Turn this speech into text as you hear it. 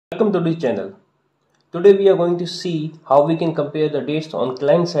Welcome to the channel. Today we are going to see how we can compare the dates on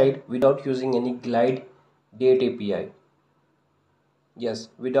client side without using any GlideDate API. Yes,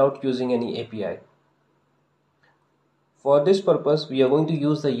 without using any API. For this purpose, we are going to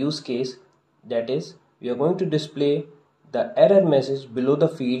use the use case, that is, we are going to display the error message below the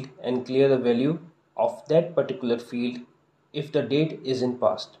field and clear the value of that particular field if the date is in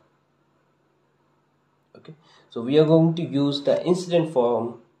past. Okay, so we are going to use the incident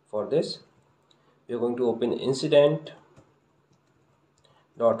form for this. We are going to open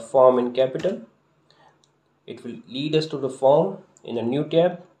incident.form in capital. It will lead us to the form in a new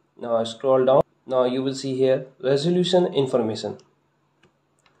tab. Now scroll down. Now you will see here resolution information.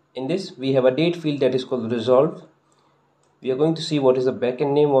 In this we have a date field that is called resolved. We are going to see what is the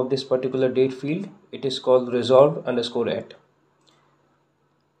backend name of this particular date field. It is called resolved_at.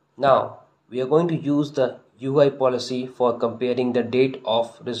 Now we are going to use the UI policy for comparing the date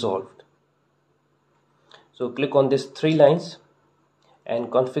of resolved. So click on these three lines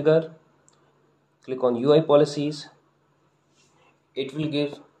and configure. Click on UI policies. It will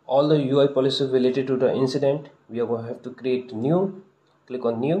give all the UI policies related to the incident. We are going to have to create new. Click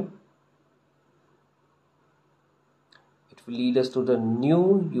on new. It will lead us to the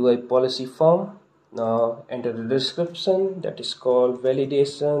new UI policy form. Now enter the description, that is called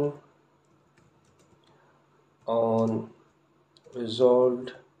validation on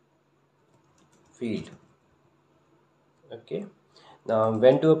resolved field. Okay, now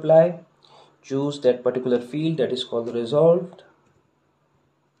when to apply, choose that particular field that is called resolved.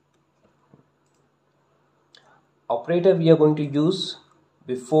 Operator we are going to use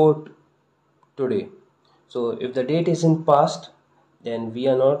before today. So if the date is in past, then we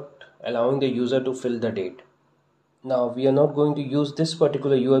are not allowing the user to fill the date. Now we are not going to use this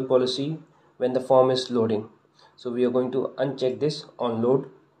particular UI policy when the form is loading. So we are going to uncheck this on load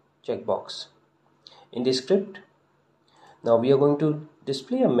checkbox. In the script, now we are going to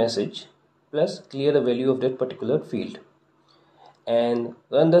display a message plus clear the value of that particular field and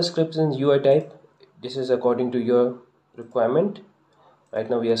run the scripts in UI type. This is according to your requirement. Right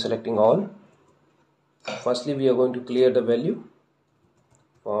now we are selecting all. Firstly we are going to clear the value,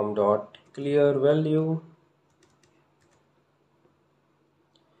 form.clear value,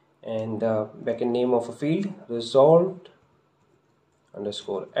 and the backend name of a field resolved_at.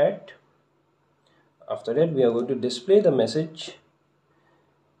 After that we are going to display the message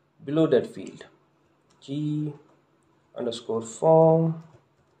below that field,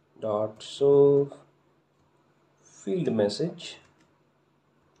 g_form.show field message,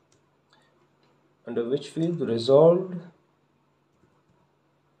 under which field resolved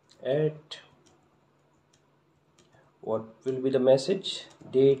at what will be the message,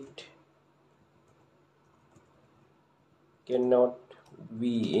 date cannot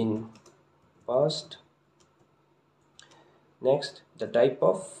be in past. Next, the type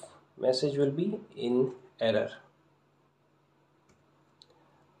of message will be in error.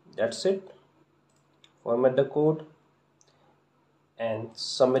 That's it. Format the code and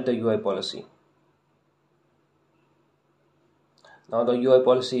submit the UI policy. Now the UI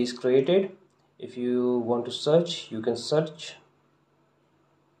policy is created. If you want to search, you can search,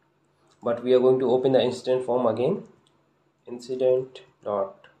 but we are going to open the incident form again.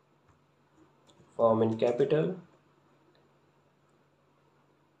 Incident.form in capital.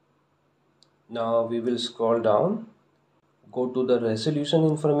 Now we will scroll down, go to the resolution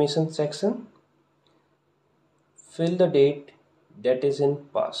information section, fill the date that is in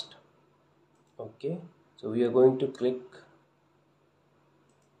past. Okay, so we are going to click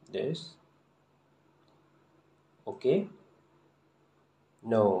this. Okay,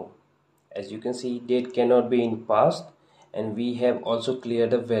 no, as you can see, date cannot be in past, and we have also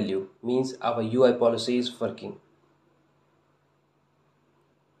cleared the value, means our UI policy is working.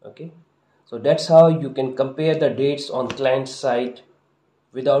 Okay, so that's how you can compare the dates on client side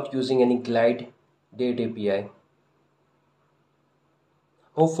without using any GlideDate API.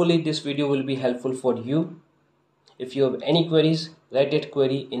 Hopefully this video will be helpful for you. If you have any queries, write that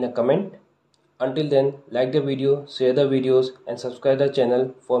query in a comment. Until then, like the video, share the videos and subscribe the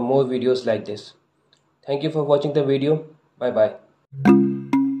channel for more videos like this. Thank you for watching the video. Bye bye.